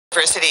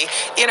University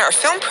in our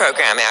film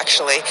program,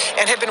 actually,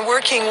 and have been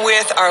working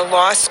with our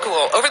law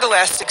school over the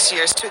last 6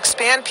 years to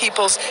expand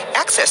people's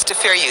access to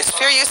fair use.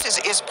 Fair use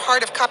is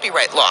part of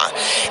copyright law,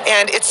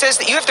 and it says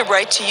that you have the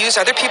right to use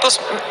other people's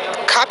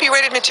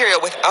copyrighted material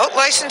without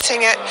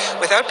licensing it,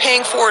 without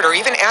paying for it, or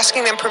even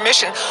asking them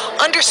permission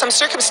under some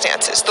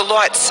circumstances. The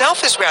law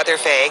itself is rather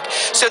vague,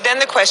 so then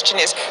the question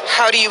is,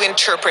 how do you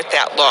interpret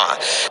that law?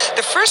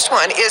 The first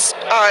one is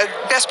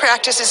best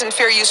practices in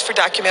fair use for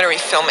documentary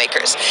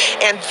filmmakers,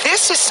 and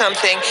this is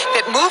something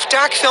that moved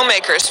doc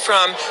filmmakers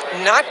from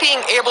not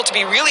being able to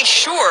be really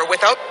sure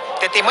without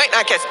that they might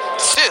not get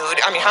sued.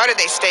 I mean, how do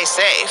they stay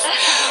safe?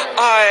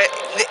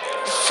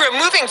 From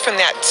moving from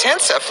that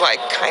sense of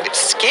like kind of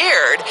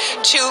scared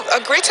to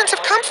a great sense of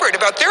comfort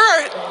about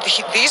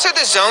these are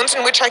the zones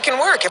in which I can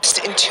work.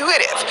 It's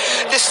intuitive.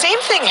 The same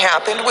thing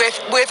happened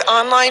with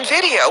online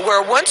video,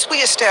 where once we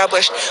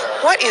established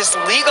what is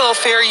legal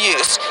fair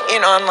use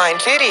in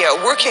online video,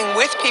 working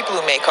with people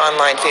who make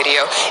online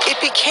video, it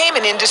became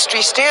an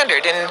industry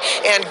standard.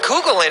 And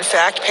Google, in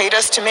fact, paid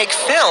us to make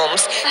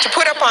films to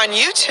put up on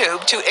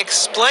YouTube to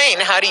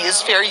explain how to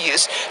use fair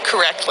use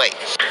correctly.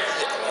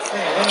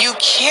 You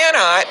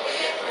cannot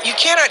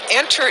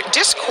enter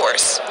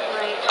discourse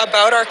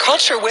about our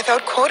culture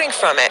without quoting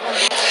from it.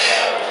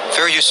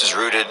 Fair use is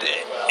rooted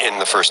in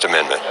the First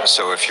Amendment.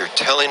 So if you're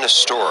telling a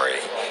story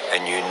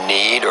and you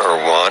need or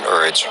want,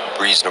 or it's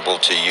reasonable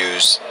to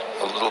use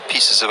little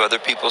pieces of other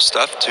people's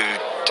stuff to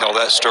tell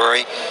that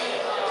story,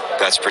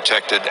 that's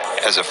protected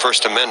as a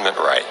First Amendment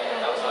right.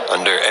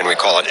 And we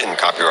call it in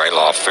copyright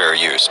law fair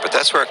use, but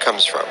that's where it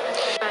comes from.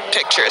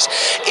 Pictures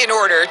in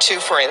order to,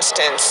 for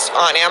instance,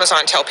 on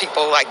Amazon tell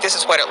people like this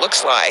is what it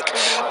looks like,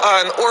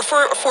 or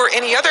for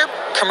any other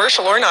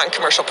commercial or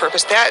non-commercial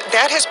purpose,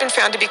 that has been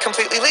found to be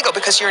completely legal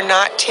because you're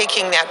not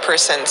taking that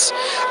person's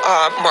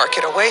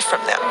market away from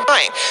them.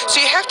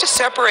 So you have to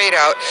separate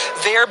out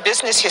their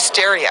business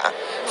hysteria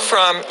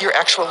from your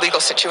actual legal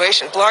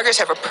situation. Bloggers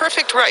have a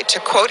perfect right to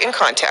quote in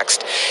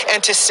context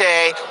and to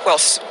say, well,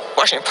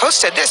 Washington Post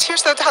said this,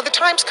 here's how the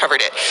Times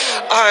covered it.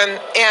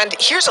 And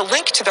here's a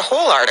link to the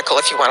whole article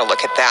if you want to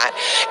look at that.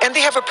 And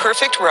they have a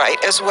perfect right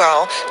as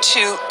well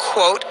to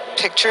quote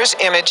pictures,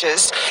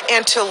 images,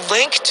 and to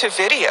link to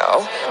video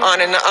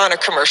on a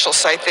commercial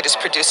site that is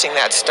producing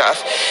that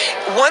stuff.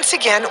 Once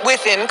again,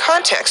 within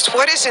context.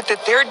 What is it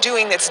that they're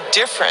doing that's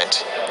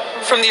different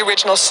from the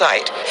original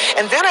site?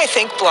 And then I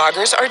think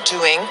bloggers are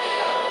doing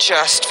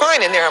just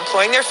fine, and they're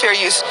employing their fair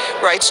use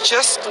rights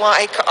just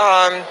like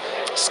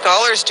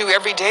scholars do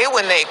every day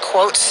when they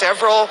quote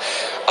several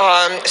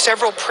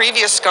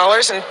previous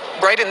scholars and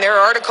write in their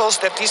articles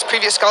that these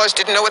previous scholars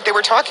didn't know what they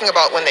were talking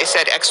about when they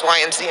said X,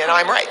 Y, and Z, and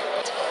I'm right.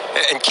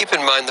 And keep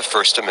in mind the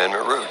First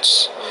Amendment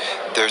roots.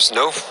 There's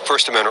no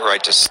First Amendment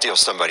right to steal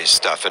somebody's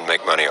stuff and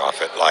make money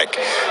off it. Like,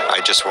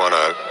 I just want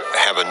to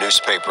have a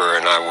newspaper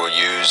and I will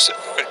use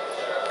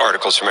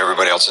articles from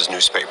everybody else's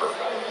newspaper.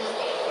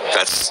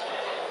 That's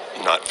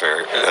not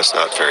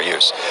fair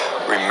use.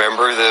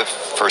 Remember the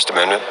First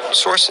Amendment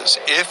sources.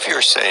 If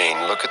you're saying,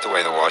 look at the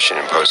way the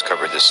Washington Post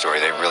covered this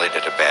story, they really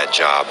did a bad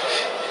job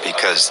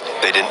because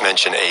they didn't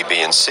mention A,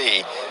 B, and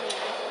C,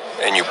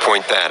 and you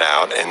point that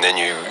out, and then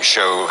you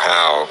show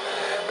how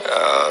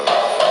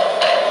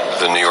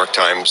the New York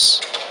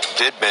Times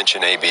did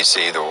mention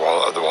ABC,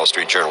 the Wall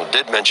Street Journal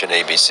did mention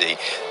ABC,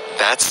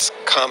 that's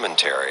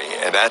commentary,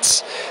 and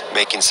that's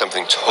making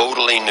something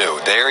totally new.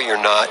 There you're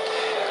not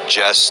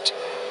just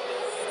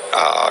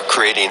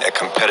creating a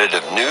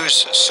competitive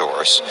news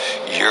source,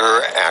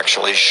 you're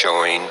actually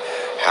showing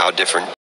how different